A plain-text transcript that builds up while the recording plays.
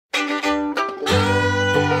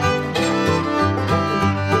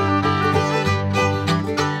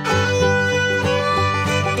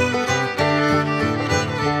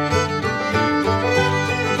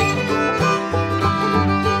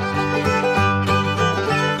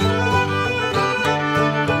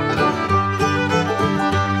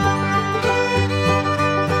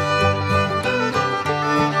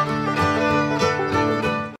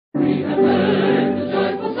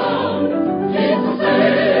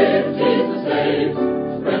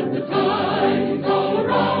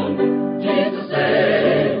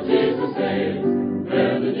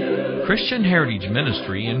Christian Heritage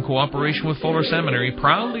Ministry, in cooperation with Fuller Seminary,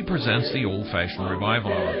 proudly presents the Old Fashioned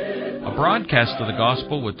Revival Hour, a broadcast of the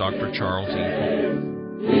Gospel with Dr. Charles E. Cole.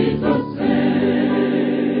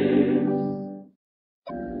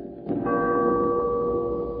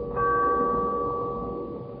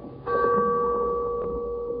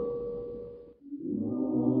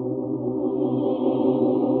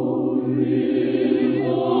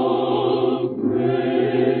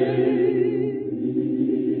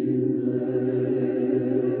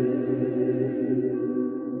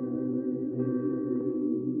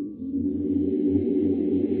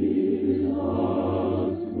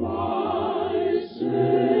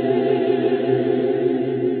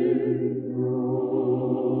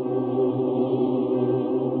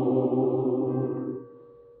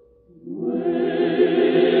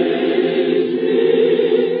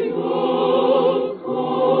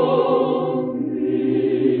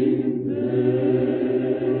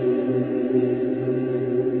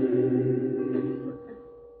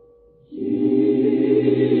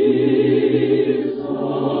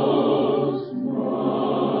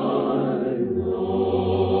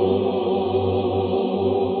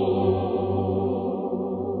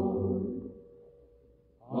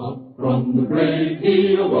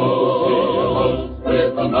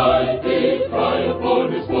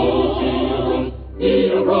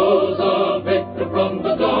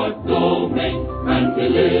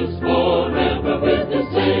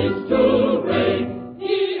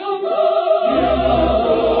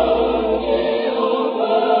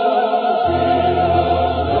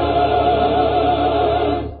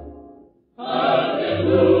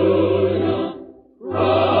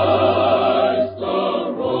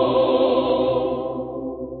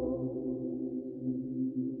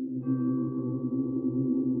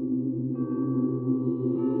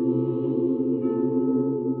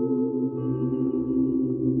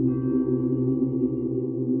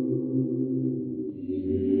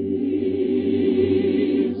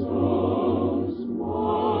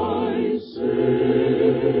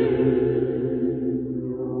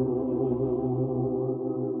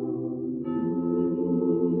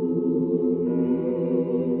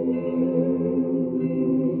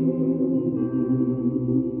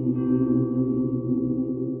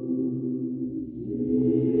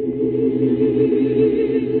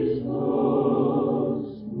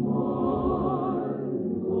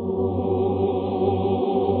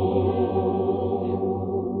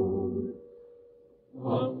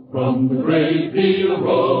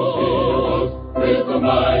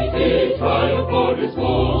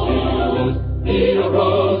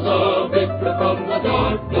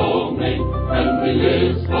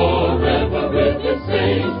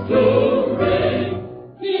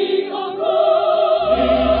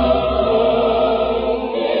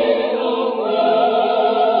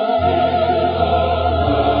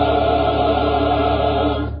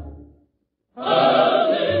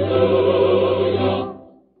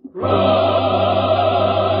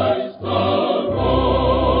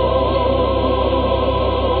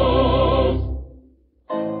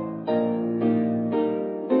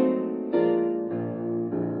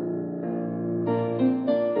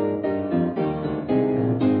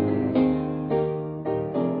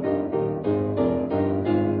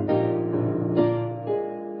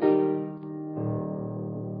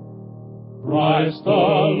 Christ the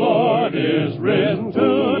Lord is risen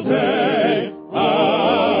today. Hallelujah.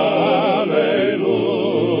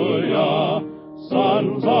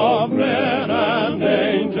 Sons of men and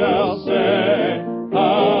angels say,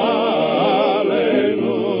 Hallelujah.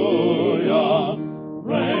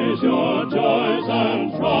 Raise your joys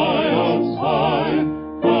and triumphs high.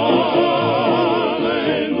 Hallelujah.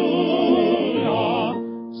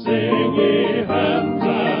 Sing ye heavens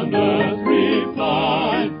and earth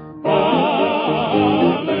reply.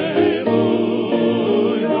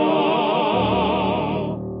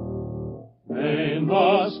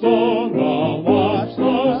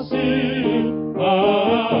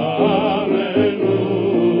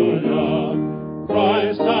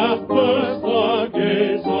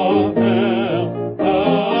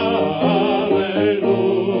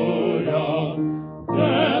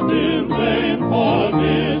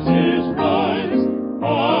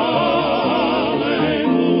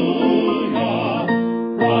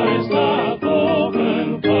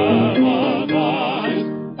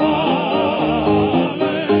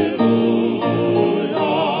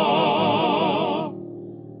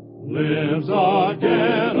 Lives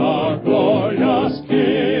again our glorious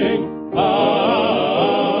King. Hallelujah.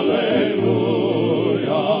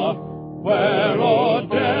 Where, O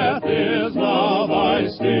death, is now thy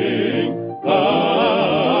sting? Hallelujah.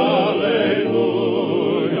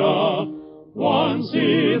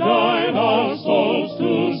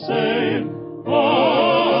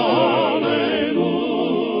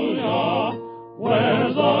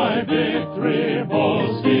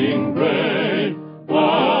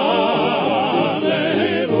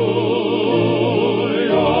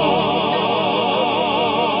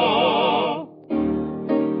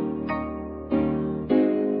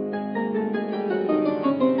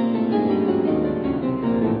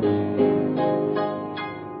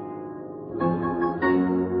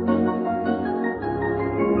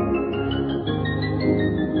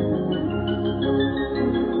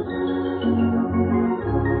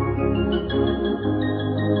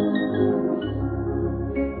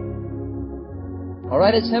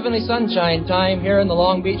 right, it's Heavenly Sunshine time here in the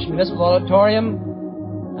Long Beach Municipal Auditorium.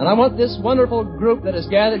 And I want this wonderful group that is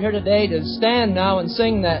gathered here today to stand now and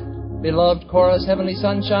sing that beloved chorus, Heavenly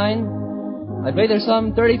Sunshine. I believe there's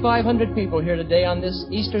some 3,500 people here today on this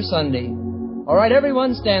Easter Sunday. All right,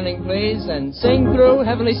 everyone standing, please, and sing through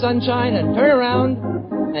Heavenly Sunshine and turn around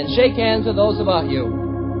and shake hands with those about you.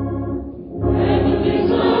 Heavenly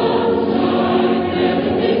sunshine,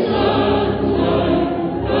 heavenly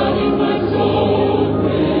sunshine, flooding my soul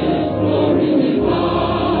with glory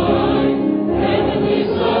divine. Heavenly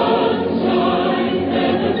sunshine,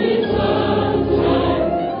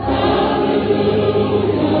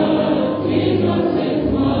 hallelujah, Jesus is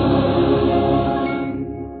mine.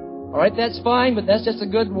 All right, that's fine, but that's just a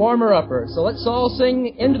good warmer-upper. So let's all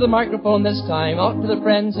sing into the microphone this time, out to the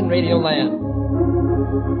friends in Radio Land.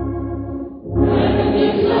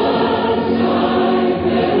 Heavenly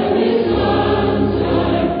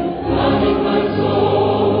sunshine, flooding my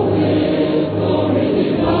soul with glory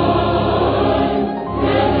divine.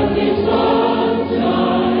 Heavenly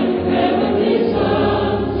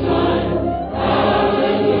sunshine,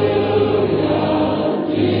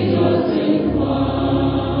 hallelujah, Jesus is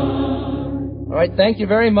mine. All right, thank you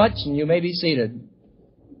very much, and you may be seated.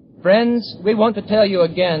 Friends, we want to tell you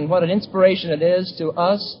again what an inspiration it is to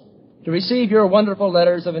us to receive your wonderful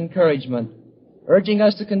letters of encouragement, urging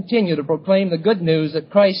us to continue to proclaim the good news that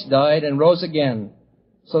Christ died and rose again,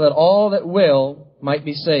 so that all that will might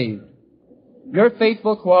be saved. Your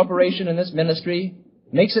faithful cooperation in this ministry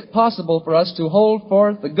makes it possible for us to hold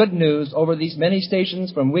forth the good news over these many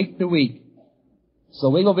stations from week to week. So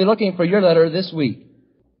we will be looking for your letter this week.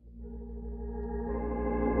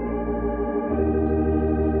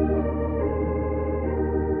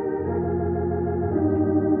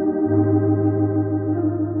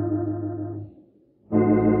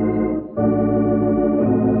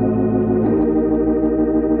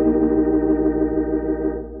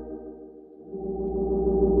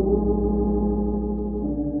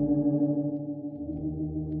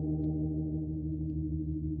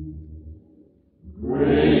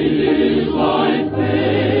 Great is thy faithfulness.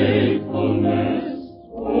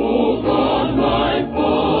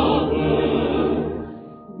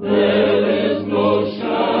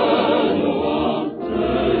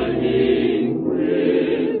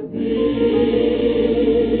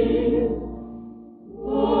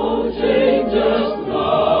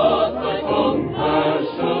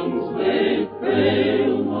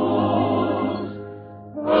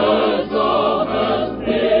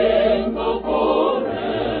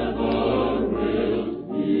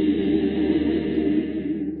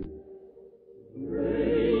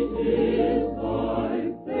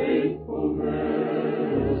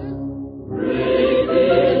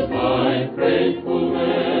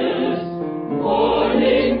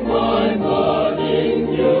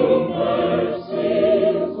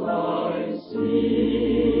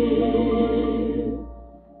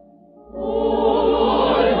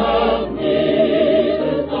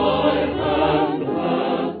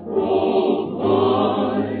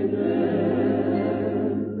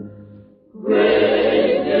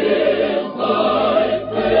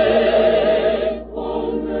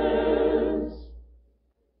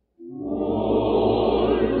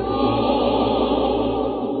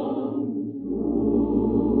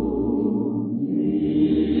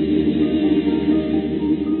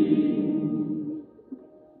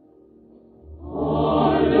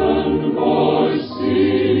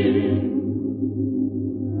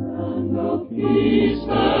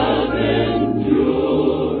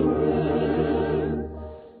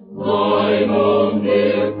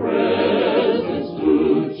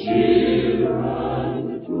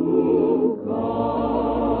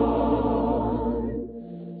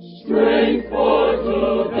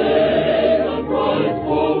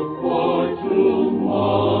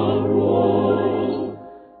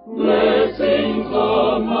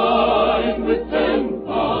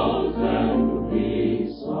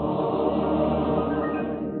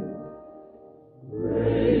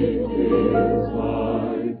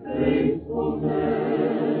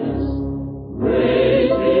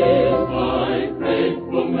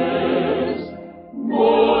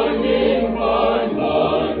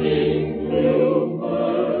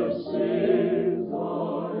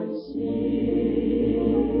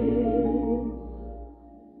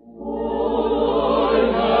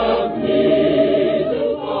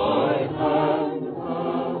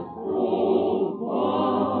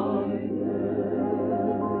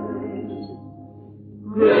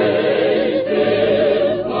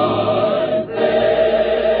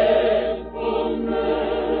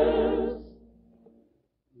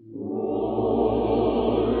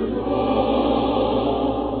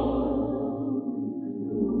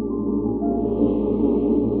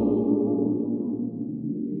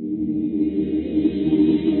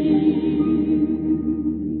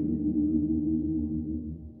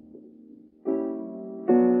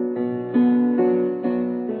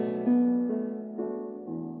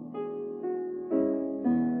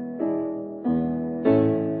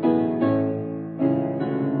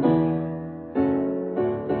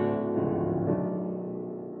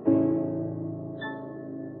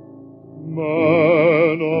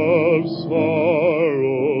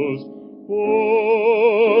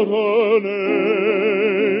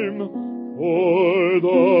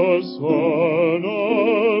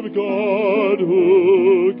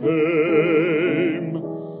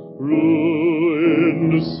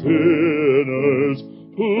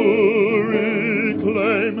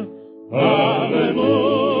 reclaim.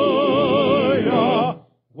 Hallelujah,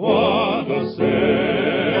 what a Savior.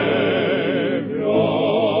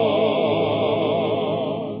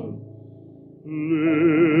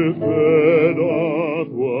 Lifted up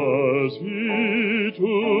was he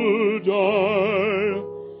to die.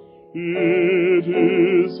 It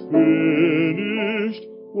is finished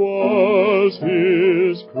was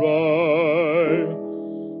his cry.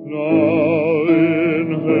 Now in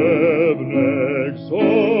heaven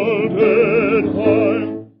exalted high,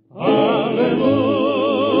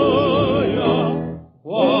 hallelujah,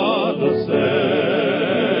 what a Savior.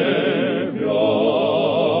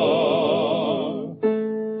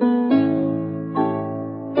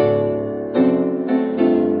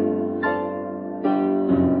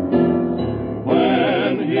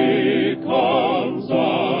 When he comes,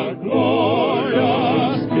 our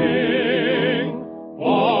glorious King,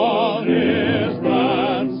 on his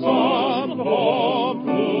ransom home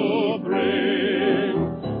to bring,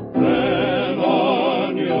 then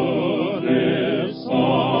anew this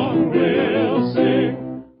song we'll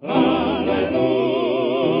sing. Hallelujah,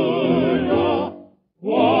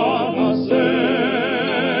 what a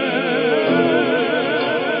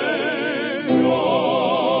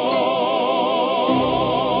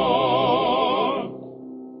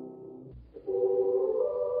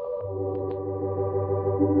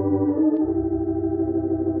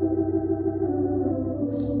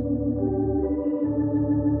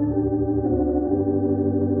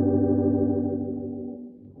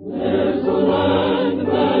There's a land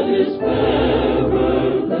that is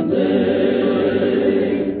fairer than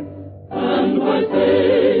day, and by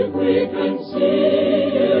faith we can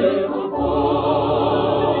see it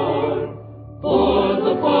afar. For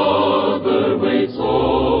the Father waits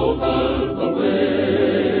over the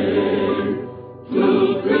way to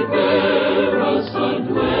prepare us a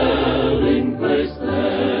dwelling place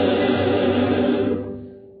there.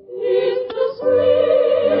 In the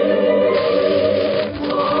sweet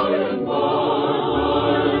by and by,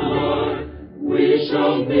 we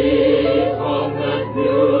shall meet on that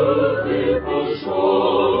beautiful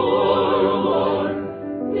shore.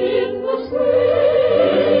 In the sweet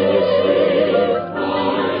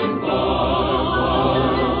by and by,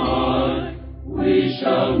 we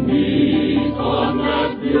shall meet on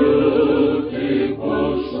that beautiful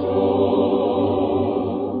shore.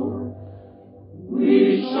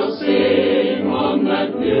 We shall sing on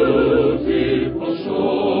that beautiful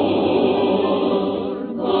shore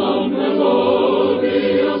the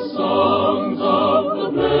melodious songs of the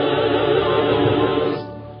blessed,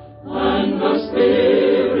 and our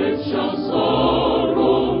spirits shall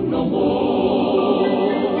sorrow no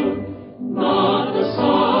more, not a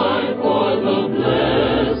sigh for the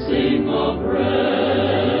blessing of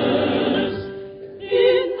rest.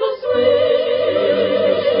 In the sweet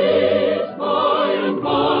by and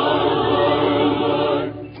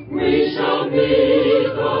by, we shall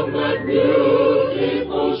meet on that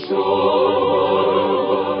beautiful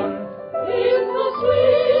shore. In the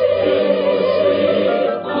sweet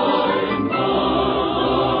by and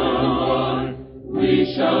by,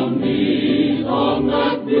 we shall meet on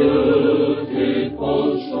that beautiful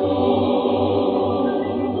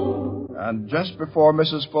shore. And just before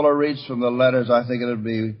Mrs. Fuller reads from the letters, I think it would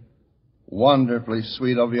be wonderfully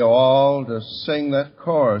sweet of you all to sing that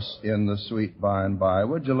chorus in the sweet by and by.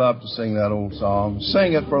 Would you love to sing that old song?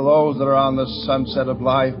 Sing it for those that are on the sunset of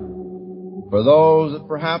life, for those that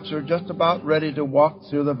perhaps are just about ready to walk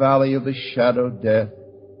through the valley of the shadow of death.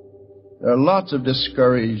 There are lots of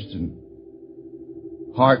discouraged and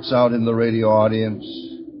hearts out in the radio audience.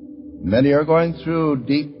 Many are going through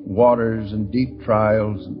deep waters and deep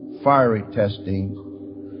trials and fiery testings.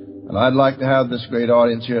 And I'd like to have this great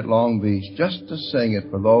audience here at Long Beach just to sing it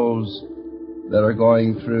for those that are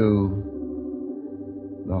going through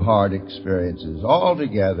the hard experiences. All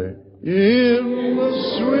together. In the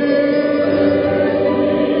sweet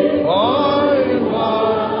by and by,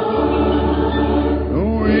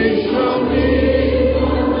 we shall meet.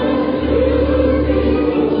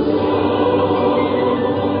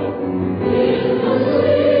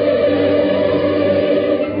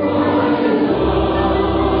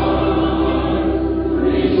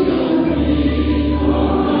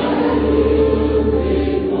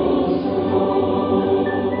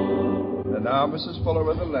 Mrs. Fuller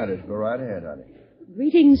with the letters. Go right ahead, honey.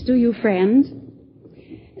 Greetings to you, friends.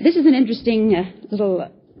 This is an interesting little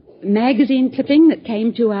magazine clipping that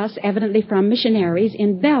came to us evidently from missionaries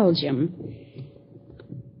in Belgium.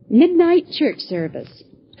 Midnight church service.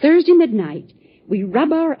 Thursday midnight. We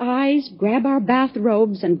rub our eyes, grab our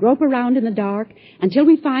bathrobes, and grope around in the dark until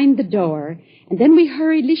we find the door, And then we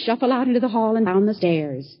hurriedly shuffle out into the hall and down the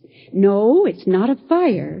stairs. No, it's not a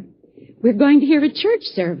fire. We're going to hear a church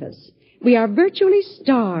service. We are virtually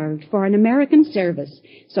starved for an American service.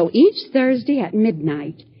 So each Thursday at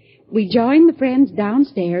midnight, we join the friends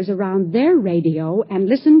downstairs around their radio and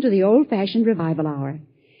listen to the old-fashioned revival hour.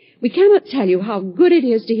 We cannot tell you how good it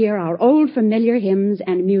is to hear our old familiar hymns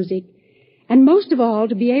and music, and most of all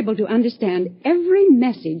to be able to understand every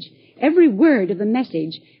message, every word of the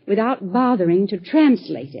message, without bothering to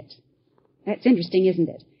translate it. That's interesting, isn't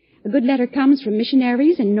it? A good letter comes from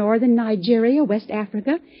missionaries in northern Nigeria, West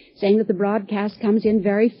Africa, saying that the broadcast comes in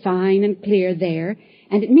very fine and clear there,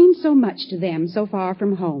 and it means so much to them so far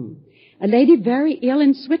from home. A lady very ill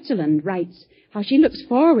in Switzerland writes how she looks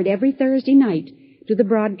forward every Thursday night to the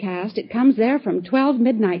broadcast. It comes there from 12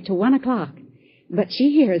 midnight to 1 o'clock. But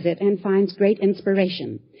she hears it and finds great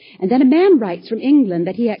inspiration. And then a man writes from England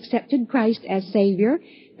that he accepted Christ as Savior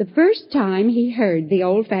the first time he heard the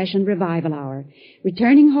old-fashioned revival hour.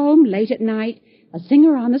 Returning home late at night, a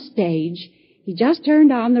singer on the stage, he just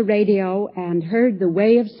turned on the radio and heard the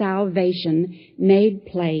way of salvation made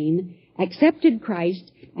plain, accepted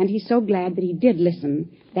Christ, and he's so glad that he did listen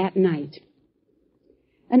that night.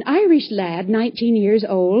 An Irish lad, 19 years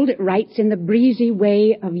old, writes in the breezy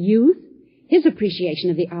way of youth his appreciation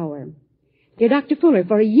of the hour. Dear Dr. Fuller,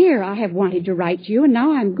 for a year I have wanted to write to you, and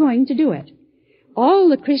now I'm going to do it. All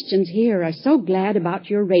the Christians here are so glad about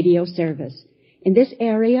your radio service. In this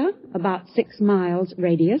area, about 6 miles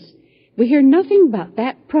radius, we hear nothing but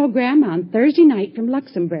that program on Thursday night from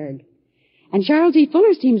Luxembourg. And Charles E.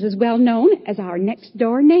 Fuller seems as well known as our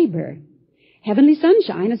next-door neighbor. Heavenly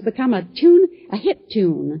Sunshine has become a hit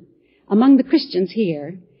tune among the Christians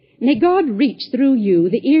here. May God reach through you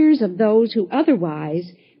the ears of those who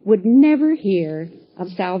otherwise would never hear of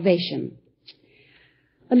salvation.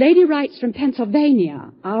 A lady writes from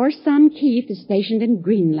Pennsylvania. Our son Keith is stationed in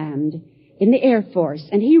Greenland in the Air Force,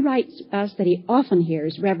 and he writes us that he often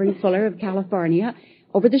hears Reverend Fuller of California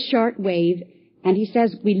over the short wave, and he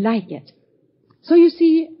says, we like it. So you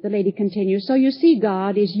see, the lady continues, so you see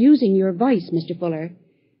God is using your voice, Mr. Fuller,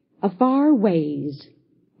 afar ways,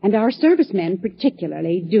 and our servicemen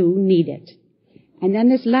particularly do need it. And then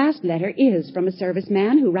this last letter is from a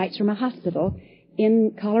serviceman who writes from a hospital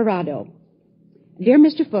in Colorado. Dear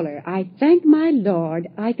Mr. Fuller, I thank my Lord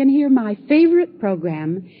I can hear my favorite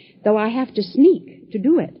program, though I have to sneak to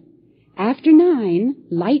do it. After 9,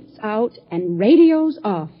 lights out and radios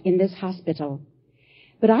off in this hospital.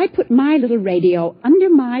 But I put my little radio under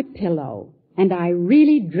my pillow, and I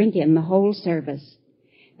really drink in the whole service.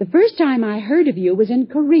 The first time I heard of you was in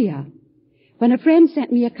Korea, when a friend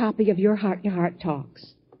sent me a copy of your Heart-to-Heart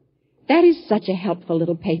Talks. That is such a helpful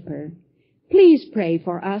little paper. Please pray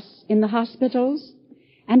for us in the hospitals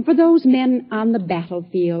and for those men on the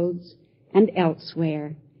battlefields and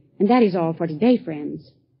elsewhere. And that is all for today,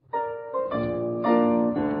 friends.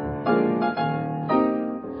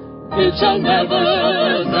 It shall never,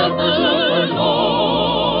 never suffer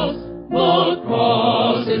loss. The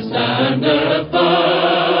cross it standeth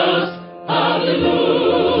fast.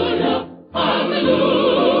 Hallelujah,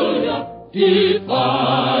 hallelujah,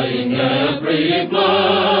 defying every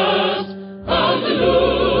blast.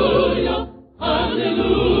 Hallelujah,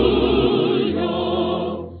 hallelujah.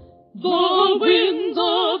 The winds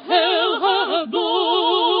of hell have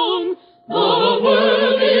blown, the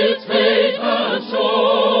world its fate has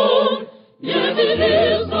shown, yet it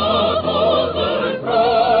is not overthrown.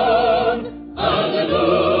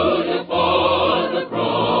 Hallelujah for the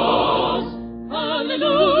cross.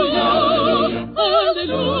 Hallelujah,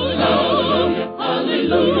 hallelujah,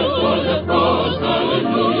 hallelujah for the cross. Hallelujah.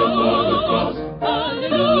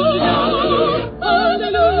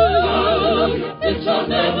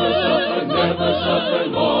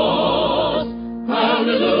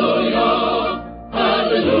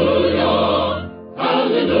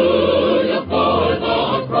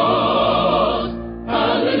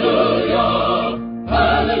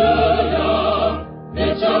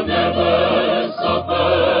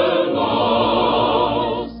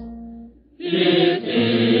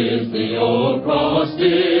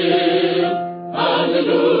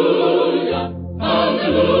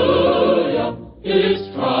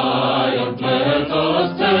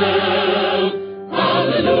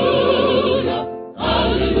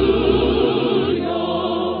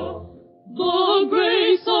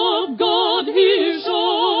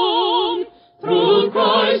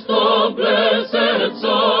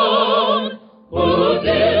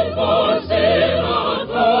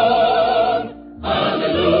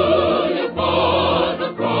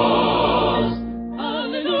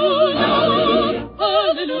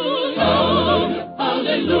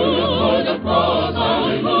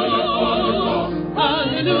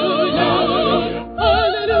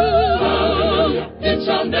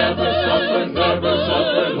 and never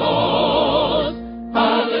suffer loss.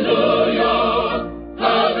 Hallelujah,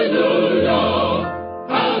 hallelujah,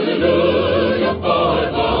 hallelujah for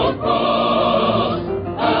the cross.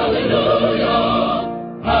 Hallelujah,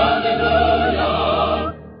 hallelujah,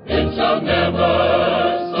 it shall never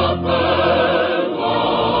suffer loss.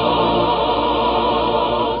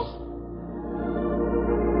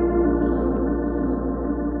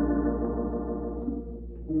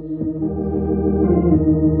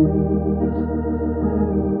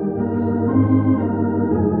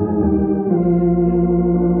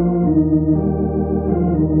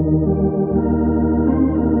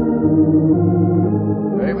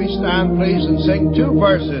 May we stand, please, and sing two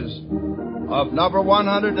verses of number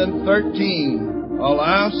 113.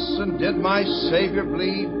 Alas, and did my Savior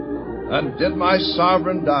bleed, and did my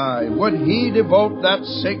Sovereign die? Would he devote that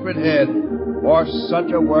sacred head for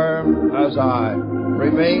such a worm as I?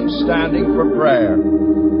 Remain standing for prayer.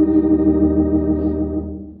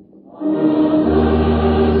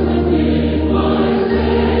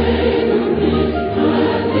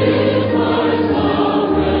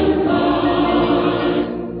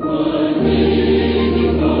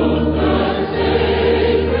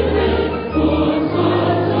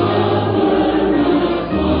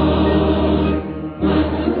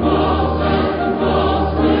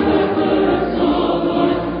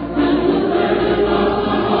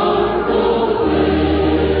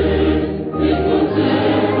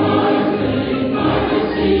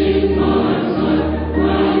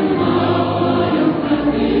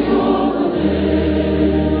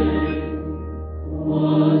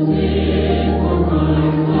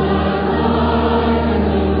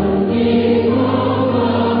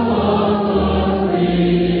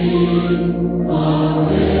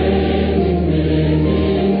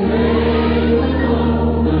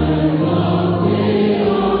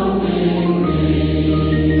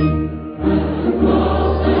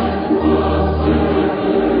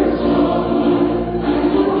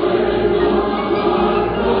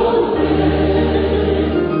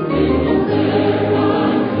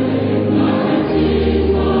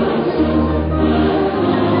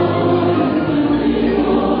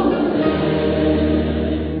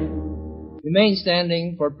 Remain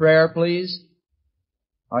standing for prayer, please.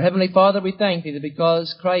 Our Heavenly Father, we thank Thee that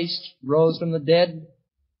because Christ rose from the dead,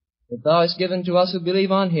 that Thou hast given to us who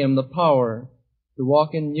believe on Him the power to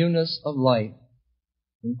walk in newness of life.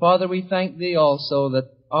 And Father, we thank Thee also that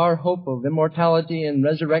our hope of immortality and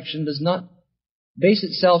resurrection does not base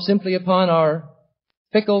itself simply upon our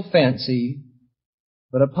fickle fancy,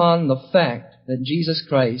 but upon the fact that Jesus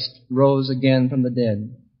Christ rose again from the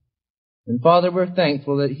dead. And Father, we're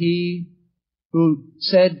thankful that He who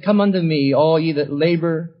said, "Come unto me, all ye that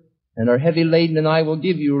labor and are heavy laden, and I will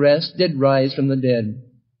give you rest," did rise from the dead.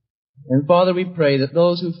 And Father, we pray that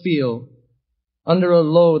those who feel under a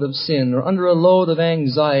load of sin or under a load of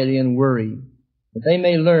anxiety and worry, that they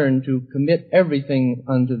may learn to commit everything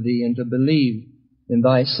unto Thee and to believe in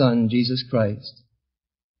Thy Son, Jesus Christ.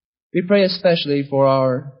 We pray especially for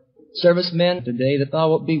our servicemen today, that Thou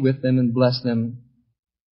wilt be with them and bless them.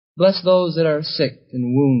 Bless those that are sick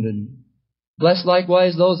and wounded. Bless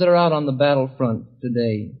likewise those that are out on the battlefront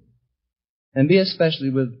today. And be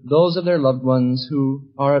especially with those of their loved ones who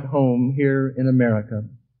are at home here in America.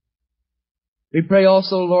 We pray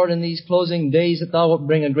also, Lord, in these closing days that Thou wilt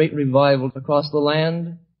bring a great revival across the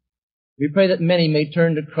land. We pray that many may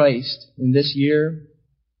turn to Christ in this year.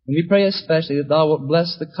 And we pray especially that Thou wilt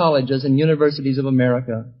bless the colleges and universities of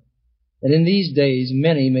America, that in these days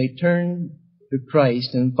many may turn to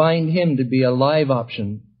Christ and find Him to be a live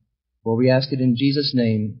option. For we ask it in Jesus'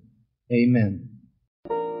 name. Amen.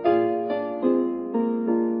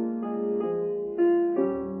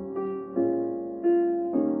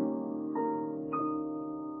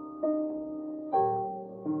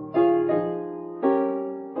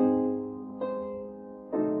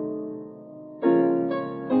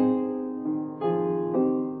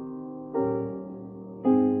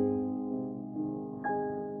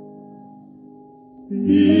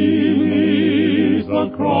 Beneath the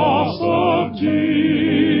cross of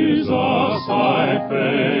Jesus, I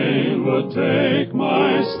fain would take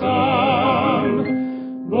my stand.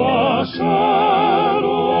 The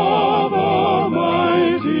shadow of a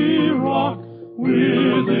mighty rock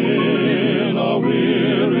within a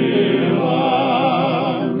weary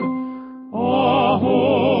land, a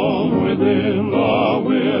home within the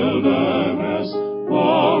wilderness,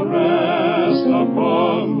 a rest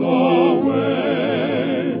upon the way,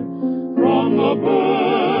 from the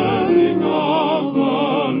burning of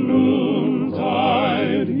the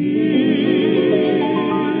noontide heat.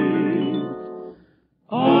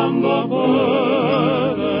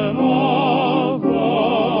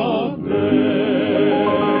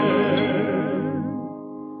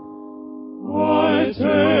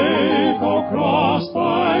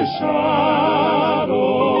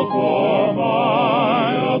 shadow for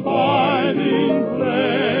my abiding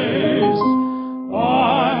place. I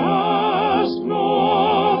ask no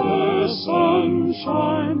other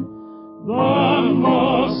sunshine than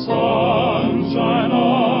the sunshine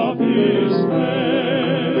of His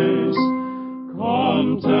face.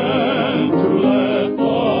 Content to let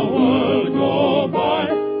the world go by,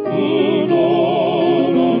 to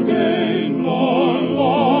know no gain nor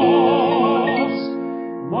loss.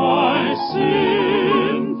 My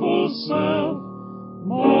sinful self,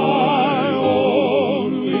 my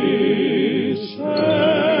only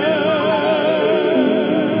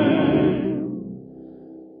shame,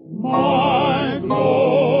 my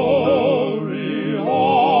glory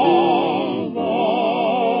on the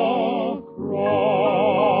cross.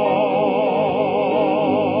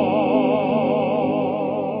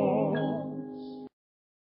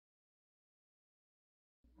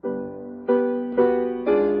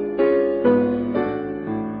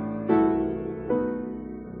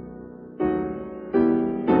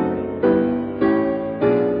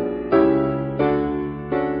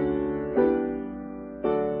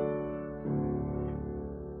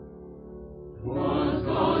 Was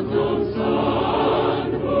God's own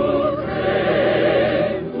Son who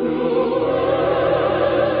came to earth,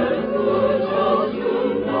 who chose to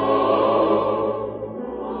know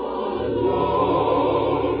a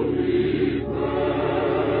lowly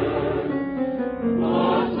birth,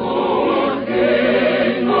 but for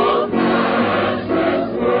King of matchless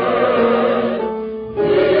worth,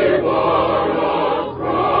 He bore a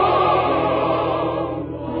crown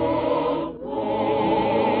of gold.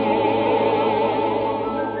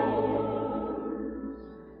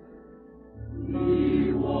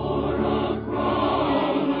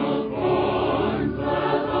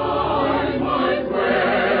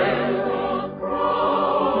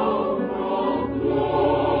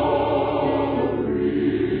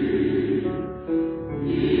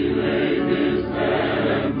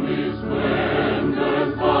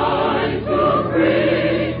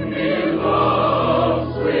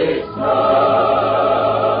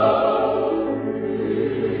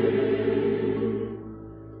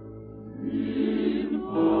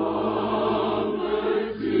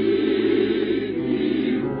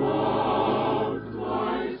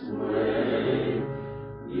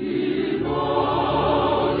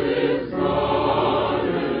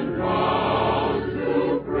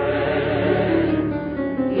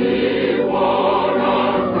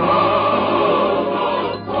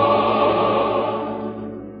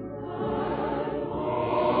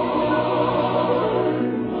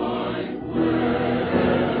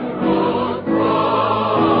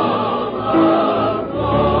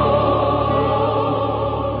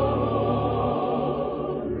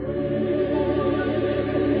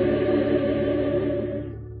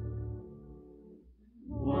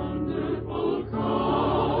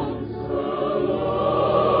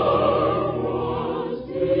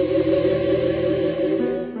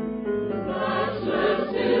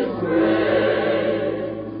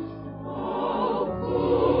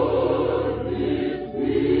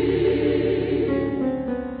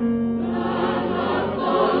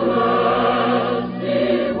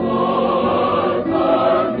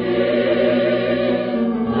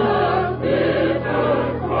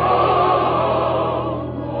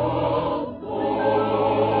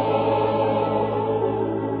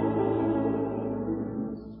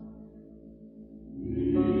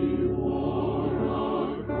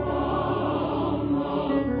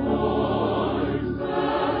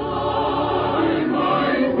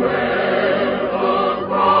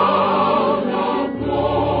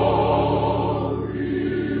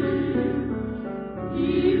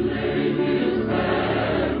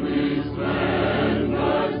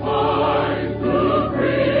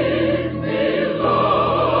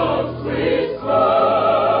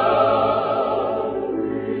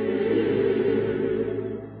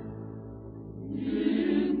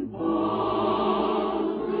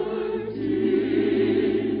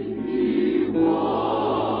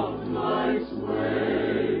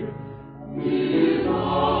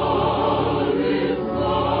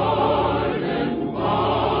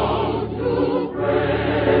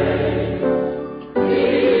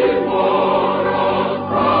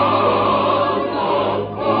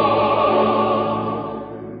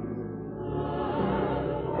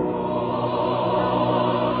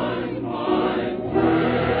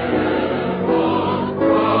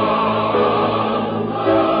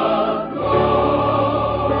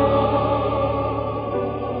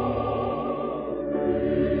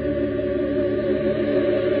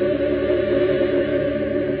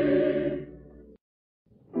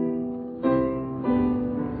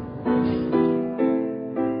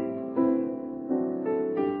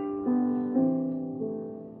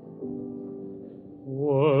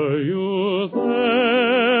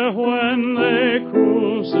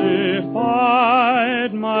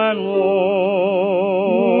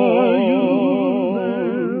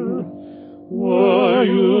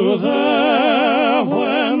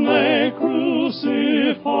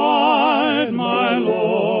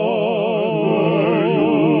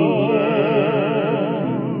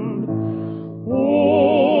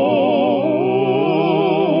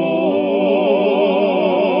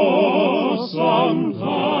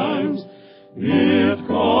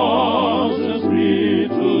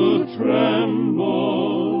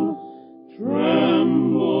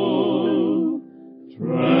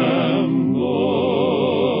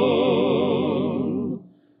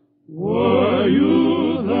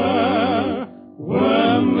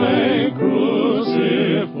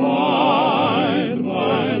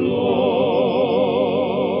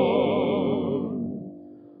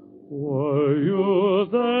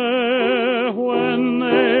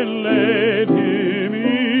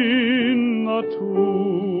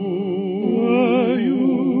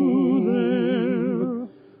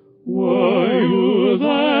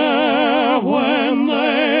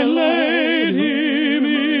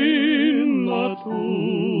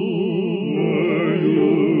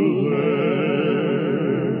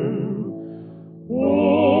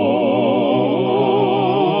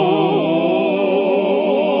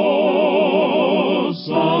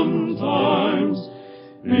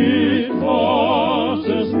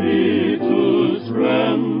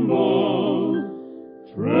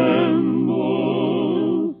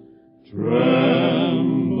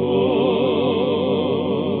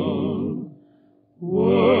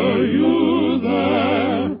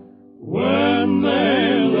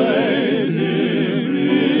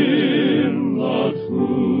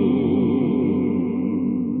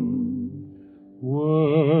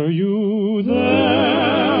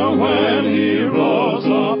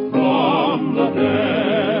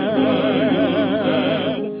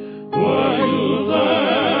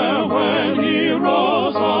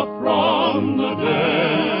 rose up from the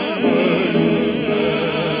dead.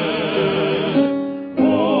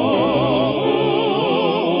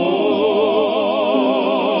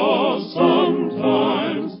 Oh,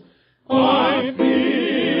 sometimes I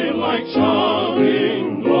feel like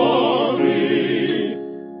shouting glory,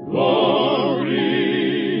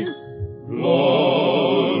 glory, glory.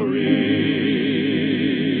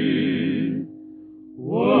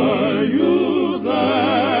 Were you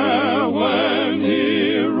there when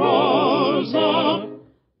he rose up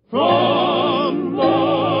from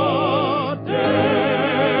the dead?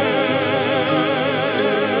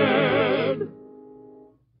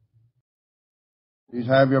 Please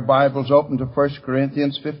have your Bibles open to 1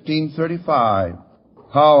 Corinthians 15:35.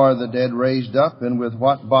 How are the dead raised up, and with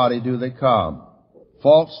what body do they come?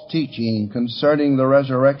 False teaching concerning the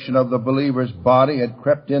resurrection of the believer's body had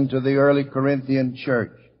crept into the early Corinthian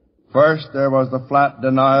church. First, there was the flat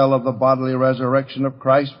denial of the bodily resurrection of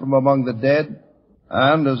Christ from among the dead,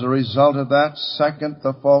 and as a result of that, second,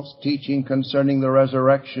 the false teaching concerning the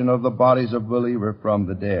resurrection of the bodies of believers from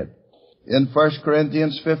the dead. In 1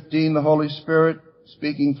 Corinthians 15, the Holy Spirit,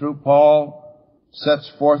 speaking through Paul, sets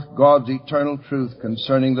forth God's eternal truth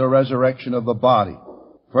concerning the resurrection of the body.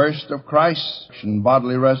 First, of Christ's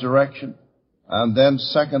bodily resurrection, and then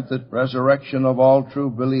second, the resurrection of all true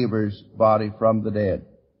believers' body from the dead.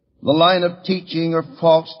 The line of teaching or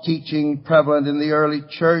false teaching prevalent in the early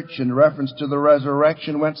church in reference to the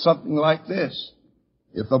resurrection went something like this.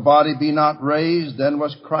 If the body be not raised, then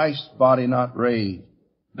was Christ's body not raised.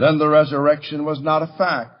 Then the resurrection was not a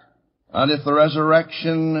fact. And if the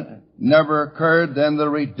resurrection never occurred, then the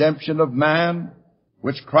redemption of man,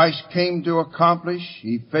 which Christ came to accomplish,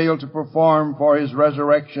 he failed to perform, for his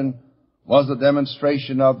resurrection was a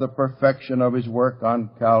demonstration of the perfection of his work on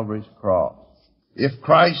Calvary's cross. If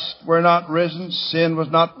Christ were not risen, sin was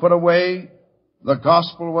not put away, the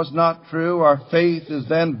gospel was not true, our faith is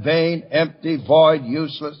then vain, empty, void,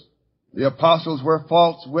 useless. The apostles were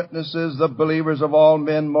false witnesses, the believers of all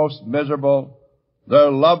men most miserable.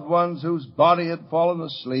 Their loved ones whose body had fallen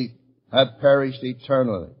asleep had perished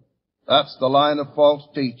eternally. That's the line of false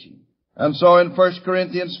teaching. And so in 1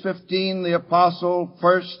 Corinthians 15, the apostle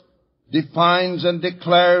first defines and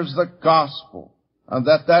declares the gospel, and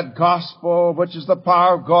that gospel, which is the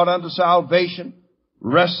power of God unto salvation,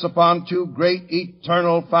 rests upon two great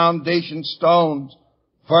eternal foundation stones.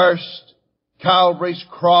 First, Calvary's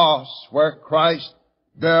cross, where Christ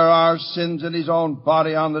bare our sins in his own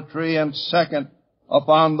body on the tree, and second,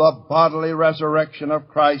 upon the bodily resurrection of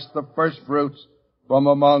Christ, the first fruits from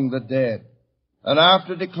among the dead. And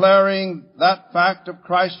after declaring that fact of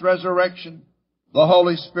Christ's resurrection, the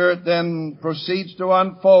Holy Spirit then proceeds to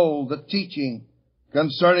unfold the teaching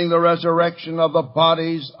concerning the resurrection of the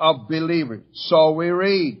bodies of believers. So we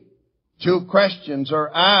read, two questions are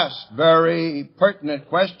asked, very pertinent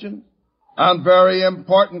questions, and very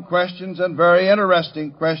important questions, and very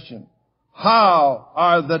interesting questions. How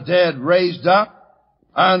are the dead raised up?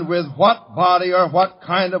 And with what body or what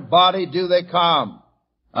kind of body do they come?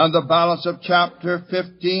 And the balance of chapter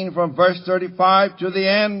 15 from verse 35 to the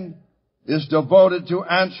end is devoted to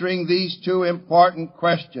answering these two important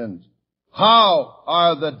questions. How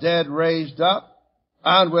are the dead raised up?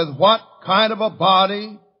 And with what kind of a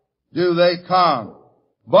body do they come?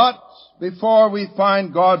 But before we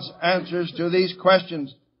find God's answers to these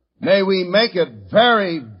questions, may we make it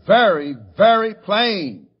very, very, very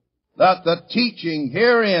plain that the teaching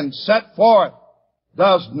herein set forth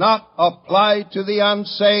does not apply to the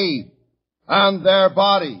unsaved and their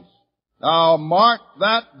bodies. Now mark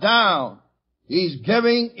that down. He's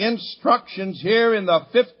giving instructions here in the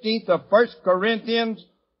 15th of 1 Corinthians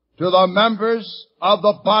to the members of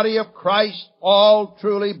the body of Christ, all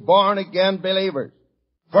truly born again believers.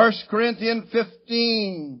 1 Corinthians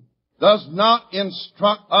 15 does not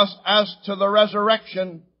instruct us as to the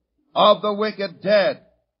resurrection of the wicked dead.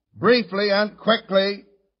 Briefly and quickly,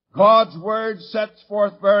 God's Word sets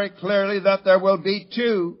forth very clearly that there will be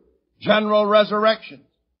two general resurrections.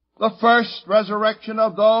 The first resurrection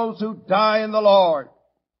of those who die in the Lord,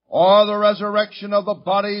 or the resurrection of the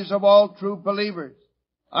bodies of all true believers.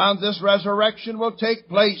 And this resurrection will take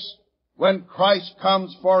place when Christ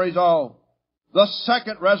comes for his own. The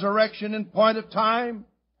second resurrection in point of time,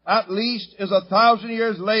 at least, is 1,000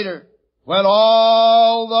 years later, when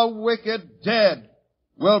all the wicked dead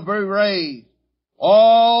will be raised.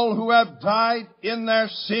 All who have died in their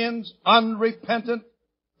sins, unrepentant,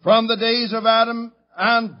 from the days of Adam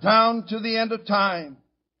and down to the end of time,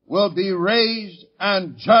 will be raised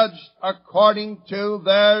and judged according to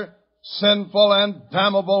their sinful and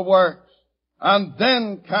damnable works, and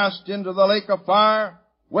then cast into the lake of fire,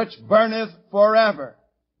 which burneth forever.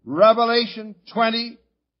 Revelation 20,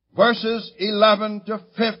 verses 11 to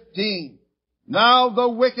 15. Now the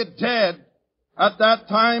wicked dead at that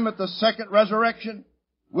time, at the second resurrection,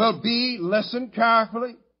 will be, listen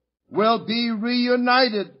carefully, will be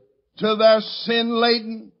reunited to their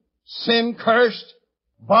sin-laden, sin-cursed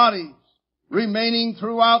bodies, remaining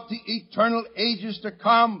throughout the eternal ages to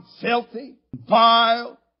come, filthy,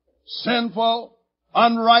 vile, sinful,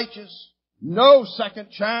 unrighteous, no second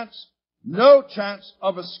chance, no chance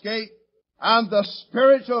of escape, and the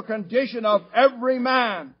spiritual condition of every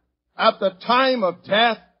man at the time of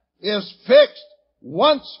death is fixed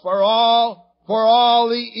once for all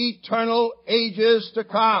the eternal ages to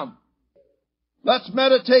come. Let's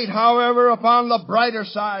meditate, however, upon the brighter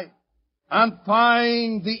side and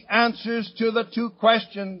find the answers to the two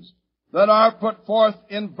questions that are put forth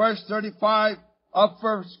in verse 35 of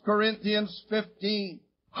 1 Corinthians 15.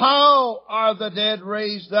 How are the dead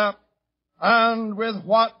raised up, and with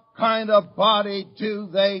what kind of body do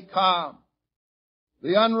they come?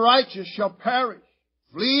 The unrighteous shall perish.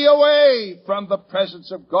 Flee away from the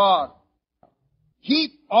presence of God.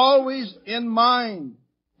 Keep always in mind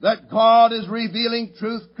that God is revealing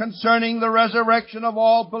truth concerning the resurrection of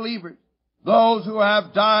all believers, those who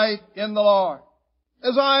have died in the Lord.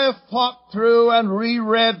 As I have thought through and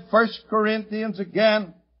reread 1 Corinthians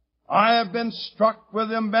again, I have been struck with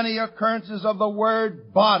the many occurrences of the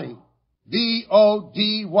word body,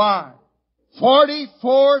 B-O-D-Y.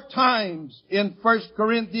 44 times in 1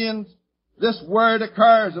 Corinthians this word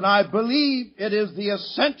occurs, and I believe it is the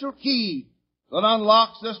essential key that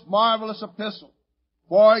unlocks this marvelous epistle.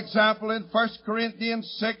 For example, in 1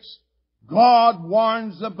 Corinthians 6, God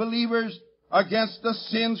warns the believers against the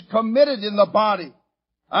sins committed in the body,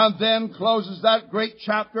 and then closes that great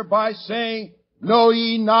chapter by saying, Know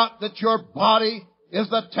ye not that your body is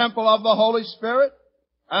the temple of the Holy Spirit?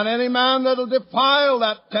 And any man that will defile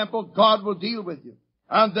that temple, God will deal with you.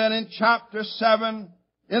 And then in chapter 7,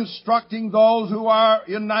 instructing those who are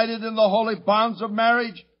united in the holy bonds of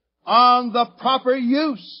marriage on the proper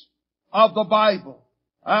use of the Bible,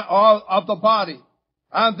 or of the body.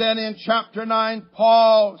 And then in chapter 9,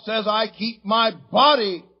 Paul says, I keep my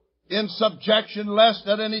body in subjection, lest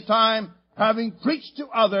at any time, having preached to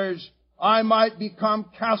others, I might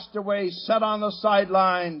become castaway, set on the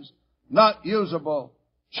sidelines, not usable.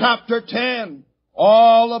 Chapter 10,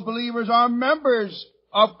 all the believers are members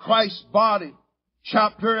of Christ's body.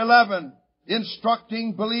 Chapter 11,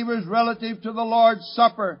 instructing believers relative to the Lord's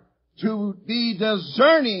Supper to be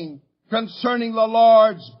discerning concerning the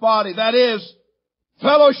Lord's body. That is,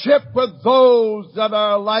 fellowship with those that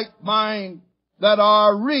are like mind, that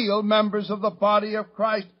are real members of the body of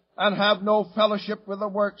Christ and have no fellowship with the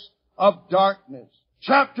works of darkness.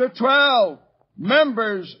 Chapter 12,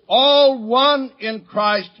 members all one in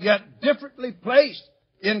Christ, yet differently placed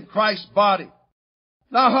in Christ's body.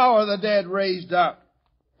 Now, how are the dead raised up?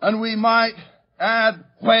 And we might add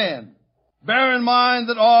when. Bear in mind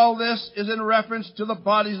that all this is in reference to the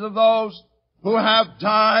bodies of those who have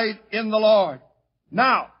died in the Lord.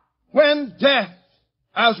 Now, when death,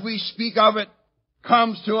 as we speak of it,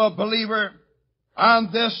 comes to a believer,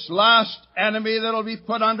 and this last enemy that will be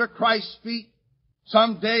put under Christ's feet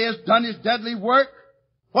someday has done his deadly work,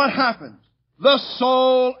 what happens? The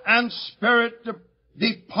soul and spirit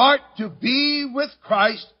depart to be with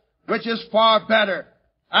Christ, which is far better,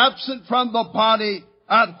 absent from the body,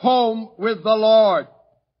 at home with the Lord.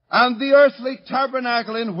 And the earthly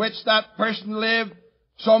tabernacle in which that person lived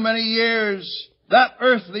so many years, that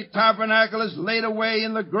earthly tabernacle is laid away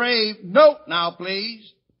in the grave. Note now,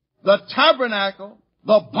 please, the tabernacle,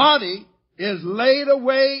 the body, is laid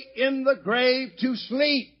away in the grave to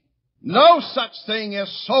sleep. No such thing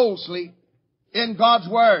as soul sleep in God's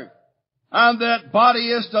Word. And that body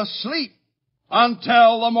is to sleep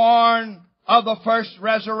until the morn of the first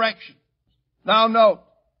resurrection. Now note,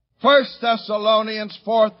 1 Thessalonians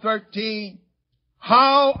 4:13,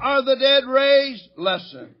 how are the dead raised?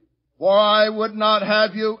 Listen, for I would not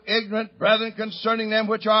have you ignorant, brethren, concerning them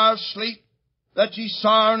which are asleep, that ye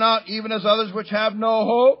sorrow not, even as others which have no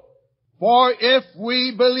hope. For if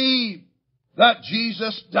we believe that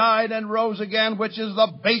Jesus died and rose again, which is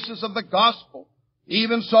the basis of the gospel,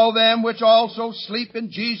 even so them which also sleep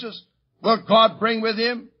in Jesus will God bring with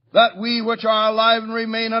him, that we which are alive and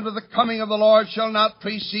remain unto the coming of the Lord shall not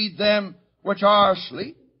precede them which are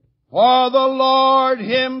asleep. For the Lord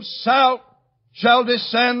himself shall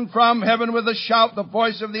descend from heaven with a shout, the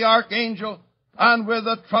voice of the archangel, and with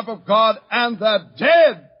the trump of God, and the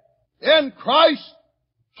dead in Christ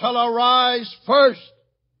shall arise first.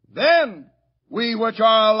 Then we which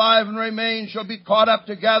are alive and remain shall be caught up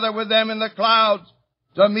together with them in the clouds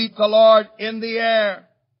to meet the Lord in the air,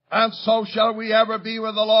 and so shall we ever be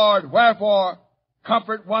with the Lord. Wherefore,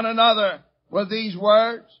 comfort one another with these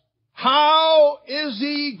words. How is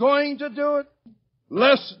He going to do it?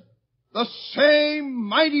 Listen, the same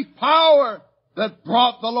mighty power that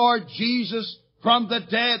brought the Lord Jesus from the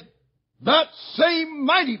dead, that same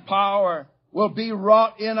mighty power will be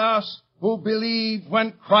wrought in us who believe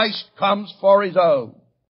when Christ comes for His own.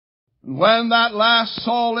 And when that last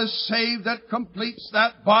soul is saved that completes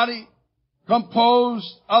that body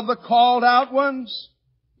composed of the called out ones,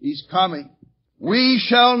 He's coming. We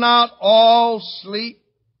shall not all sleep,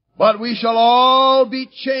 but we shall all be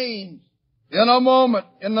changed in a moment,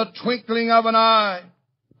 in the twinkling of an eye,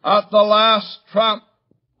 at the last trump.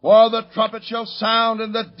 For the trumpet shall sound,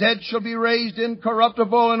 and the dead shall be raised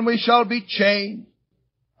incorruptible, and we shall be changed.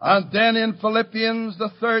 And then in Philippians, the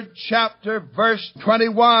 3rd chapter, verse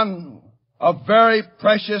 21, a very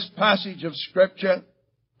precious passage of Scripture,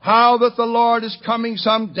 how that the Lord is coming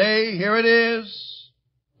someday, here it is,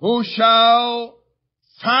 who shall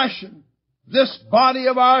fashion this body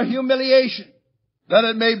of our humiliation, that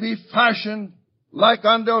it may be fashioned like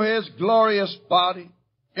unto His glorious body.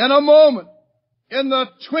 In a moment, in the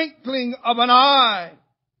twinkling of an eye,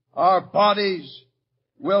 our bodies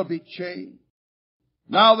will be changed.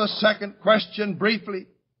 Now the second question briefly.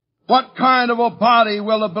 What kind of a body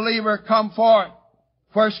will a believer come forth?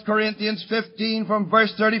 1 Corinthians 15 from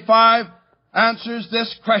verse 35 answers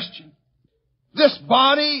this question. This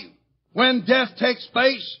body, when death takes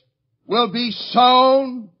place, will be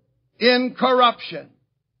sown in corruption.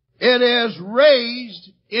 It is raised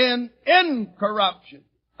in incorruption.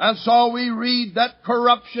 And so we read that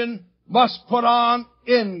corruption must put on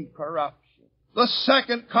incorruption. The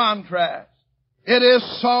second contrast. It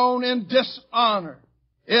is sown in dishonor.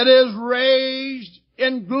 It is raised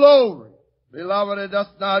in glory. Beloved, it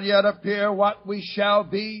doth not yet appear what we shall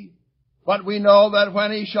be, but we know that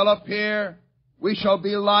when He shall appear, we shall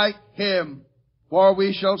be like Him, for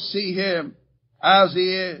we shall see Him as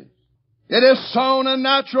He is. It is sown a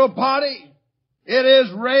natural body. It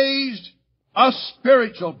is raised a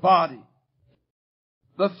spiritual body.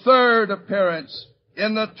 The third appearance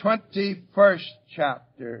in the 21st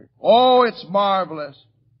chapter. Oh, it's marvelous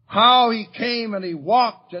how He came and He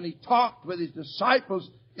walked and He talked with His disciples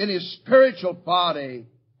in His spiritual body.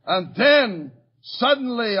 And then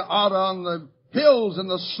suddenly out on the hills and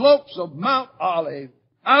the slopes of Mount Olive,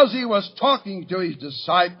 as He was talking to His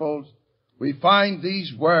disciples, we find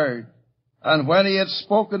these words. And when He had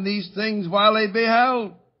spoken these things while they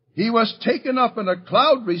beheld, He was taken up, and a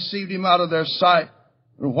cloud received Him out of their sight.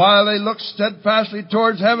 And while they looked steadfastly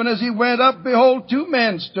towards heaven as He went up, behold, 2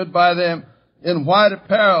 men stood by them in white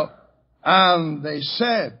apparel. And they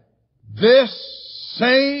said, This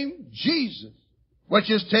same Jesus,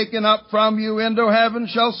 which is taken up from you into heaven,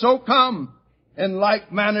 shall so come in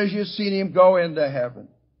like manner as you've seen Him go into heaven.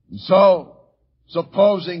 And so,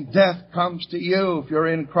 supposing death comes to you, if you're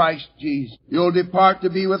in Christ Jesus, you'll depart to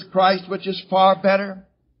be with Christ, which is far better,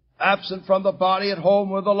 absent from the body, at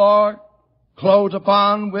home with the Lord, clothed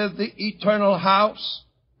upon with the eternal house,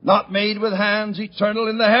 not made with hands, eternal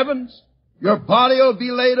in the heavens. Your body will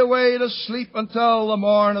be laid away to sleep until the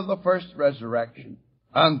morn of the first resurrection.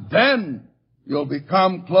 And then you'll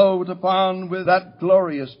become clothed upon with that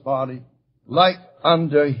glorious body, like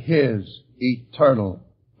unto His eternal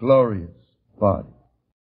glorious body.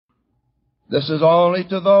 This is only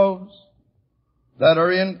to those that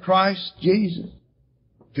are in Christ Jesus.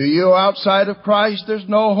 To you outside of Christ, there's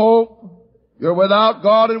no hope. You're without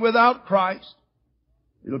God and without Christ.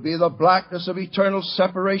 It'll be the blackness of eternal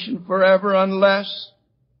separation forever unless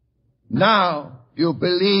now you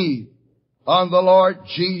believe on the Lord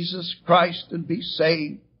Jesus Christ and be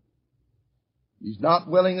saved. He's not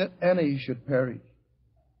willing that any should perish,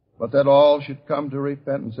 but that all should come to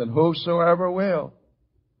repentance, and whosoever will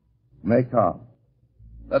may come.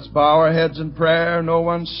 Let's bow our heads in prayer. No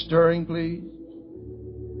one stirring, please.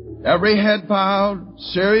 Every head bowed,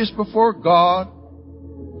 serious before God.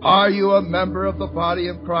 Are you a member of the body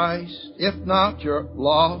of Christ? If not, you're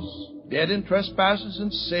lost, dead in trespasses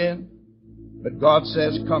and sin. But God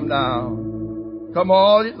says, come now. Come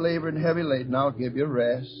all that labor and heavy laden, I'll give you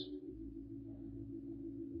rest.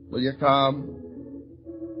 Will you come?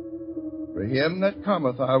 For him that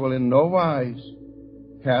cometh I will in no wise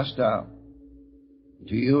cast out.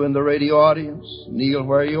 To you in the radio audience, kneel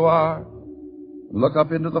where you are. Look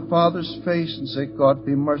up into the Father's face and say, God,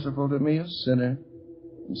 be merciful to me, a sinner,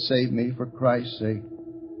 and save me for Christ's sake.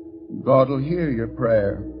 God will hear your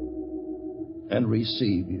prayer and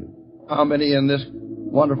receive you. How many in this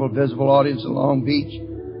wonderful visible audience in Long Beach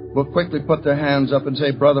will quickly put their hands up and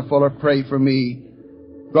say, Brother Fuller, pray for me.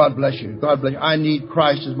 God bless you. God bless you. I need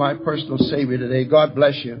Christ as my personal Savior today. God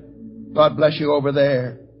bless you. God bless you over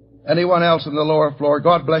there. Anyone else on the lower floor?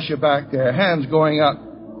 God bless you back there. Hands going up.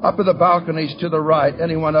 Up in the balconies to the right.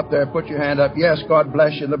 Anyone up there? Put your hand up. Yes, God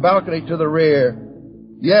bless you. The balcony to the rear.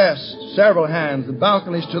 Yes, several hands. The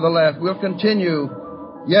balconies to the left. We'll continue.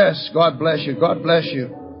 Yes, God bless you. God bless you.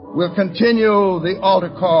 We'll continue the altar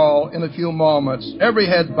call in a few moments. Every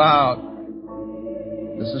head bowed.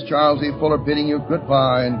 This is Charles E. Fuller bidding you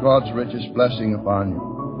goodbye and God's richest blessing upon you.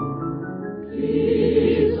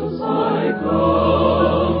 Jesus, I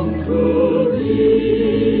come to thee.